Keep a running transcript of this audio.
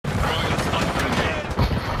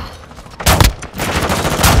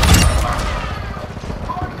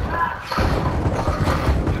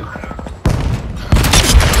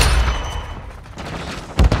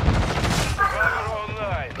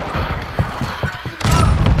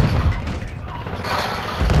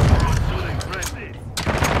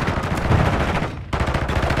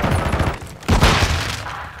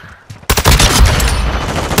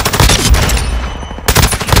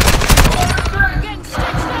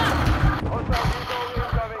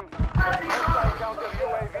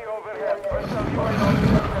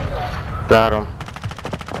Got him.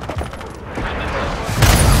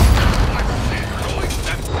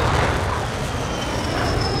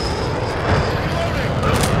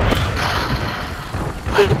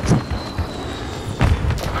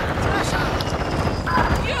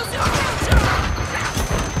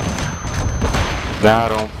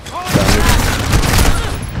 Got him.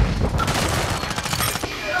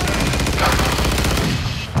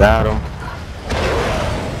 Got him.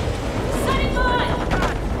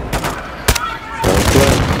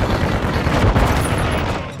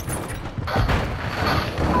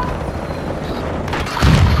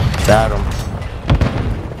 Got him.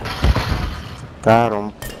 Got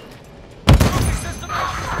him.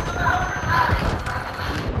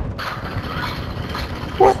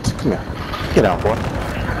 What? Come here. Get out, boy.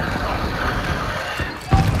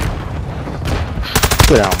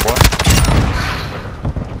 Get out, boy.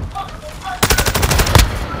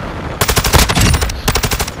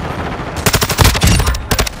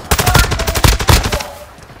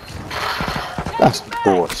 That's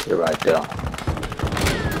bullshit right there.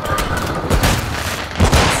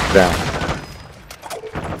 Down.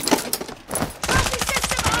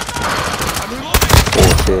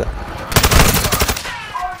 Bullshit.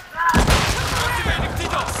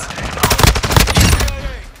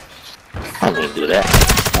 I didn't do that.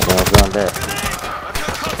 I don't have done that.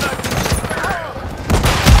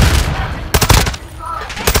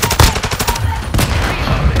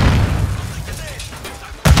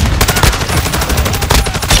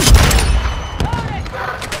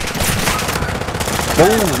 Oh,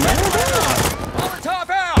 man. Top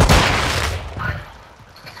out.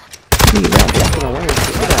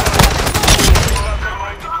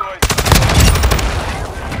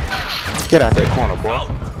 Get out that corner, boy.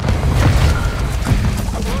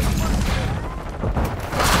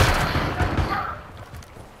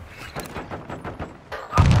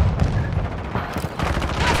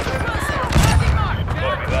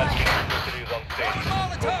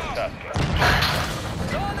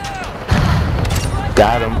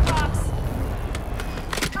 Got him.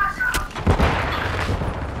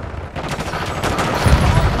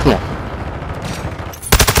 Yeah.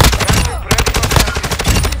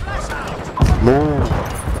 Move.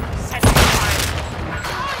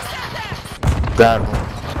 Got him.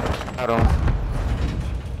 Got him.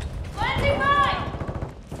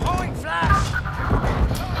 Throwing flash.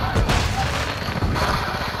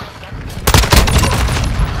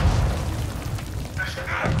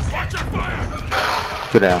 Watch your fire.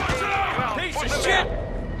 Get down. Piece of shit.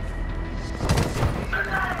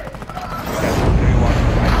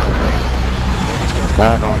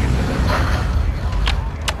 Got him.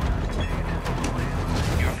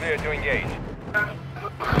 You're clear to engage.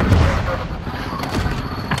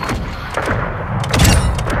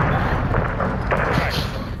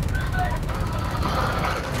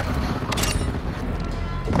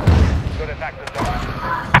 Good attack the zone.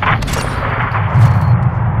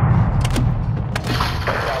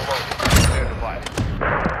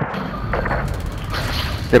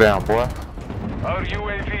 Get down, boy. Our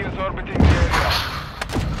UAV is orbiting the area.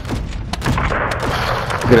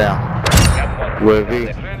 Get down. UAV.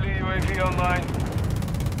 Friendly UAV online.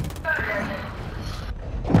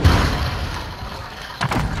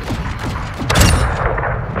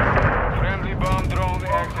 Friendly bomb drone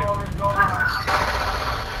active.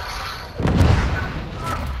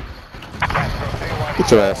 Get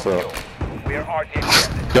your ass up. We are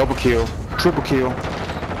RTN. Double kill. Triple kill.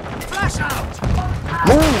 Flash out.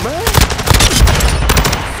 Move, man.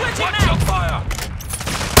 Watch your fire.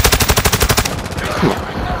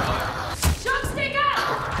 Shot stick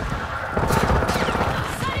out!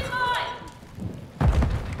 Setting line!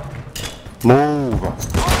 Move.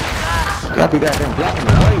 Gotta be goddamn blocking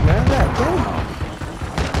the way, man. Goddamn.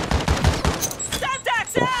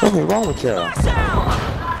 Subdeck's What's out. fucking wrong with y'all? Flash out.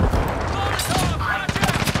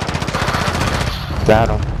 Got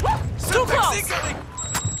him. Too close.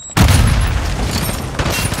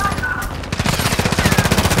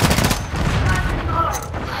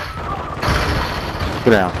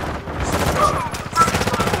 Get down.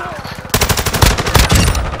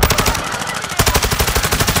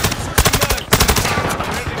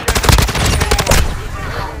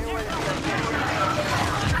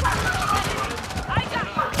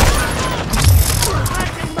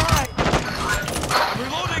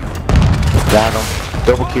 Got him.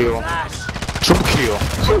 Double kill. Triple kill.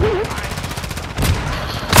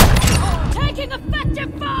 Taking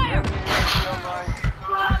effective fire!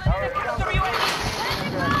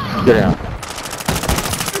 Get down.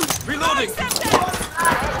 Reloading.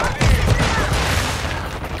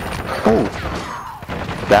 Oh.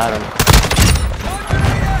 Got him.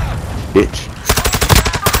 Bitch.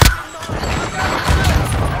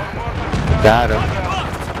 Got him.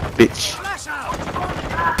 Bitch. Flash out!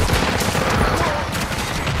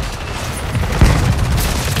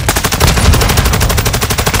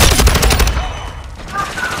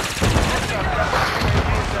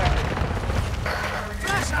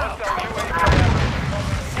 Flash out!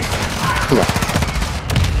 Come on.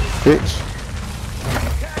 Bitch.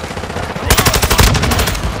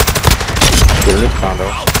 Get in this condo.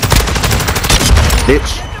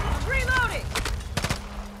 Bitch. Reloading.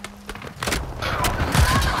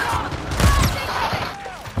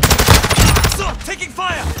 Stop! Taking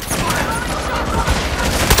fire!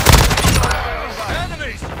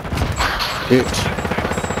 Enemies! Bitch.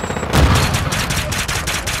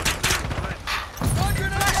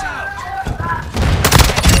 Flash out!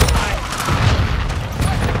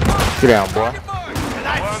 Get down, boy.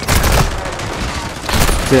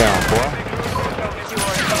 Get down, boy.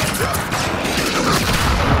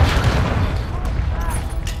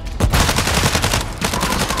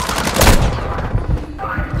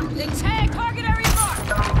 They tag target area marked.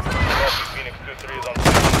 Phoenix 2-3 is on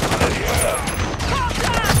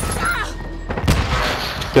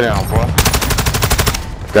Get down, boy.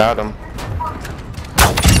 Got him.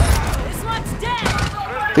 This one's dead.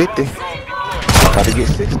 50. About to get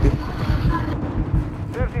 60.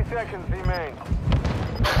 30 seconds remain.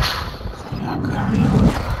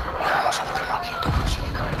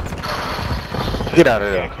 Get out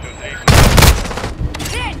of there.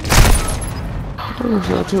 Hit. Where's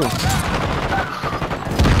that too?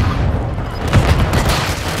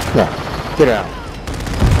 Yeah. Get out.